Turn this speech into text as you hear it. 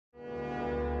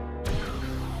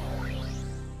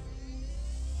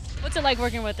What's it like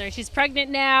working with her? She's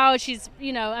pregnant now. She's,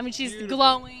 I mean, she's Beautiful.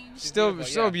 glowing. Still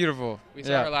beautiful, so yeah. beautiful. We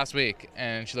saw her last week,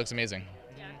 and she looks amazing.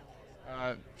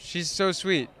 She's so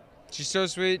sweet. She's so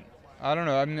sweet. I don't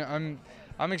know.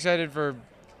 I'm excited for.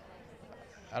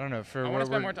 I don't know. For I want to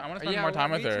spend more time. I want to spend more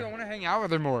time with me her. too. I want to hang out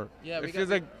with her more. Yeah, it feels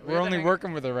like we're only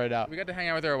working with her right now. We got to hang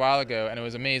out with her a while ago, and it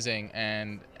was amazing.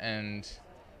 And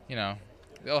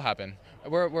it'll happen.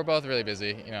 We're both really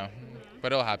busy,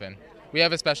 but it'll happen. We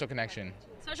have a special connection.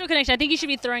 Special connection. I think you should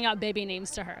be throwing out baby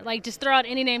names to her. Like, just throw out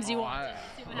any names you want.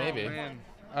 Maybe.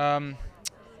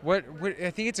 What? I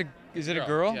think is it a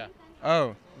girl? Yeah.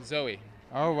 Oh. Zoe.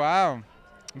 Oh wow.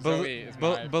 Zoe is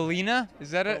my- Belina?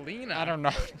 Is that it? Belina. I don't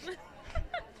know.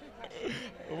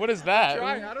 What is that?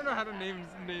 I don't know how to name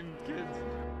kids.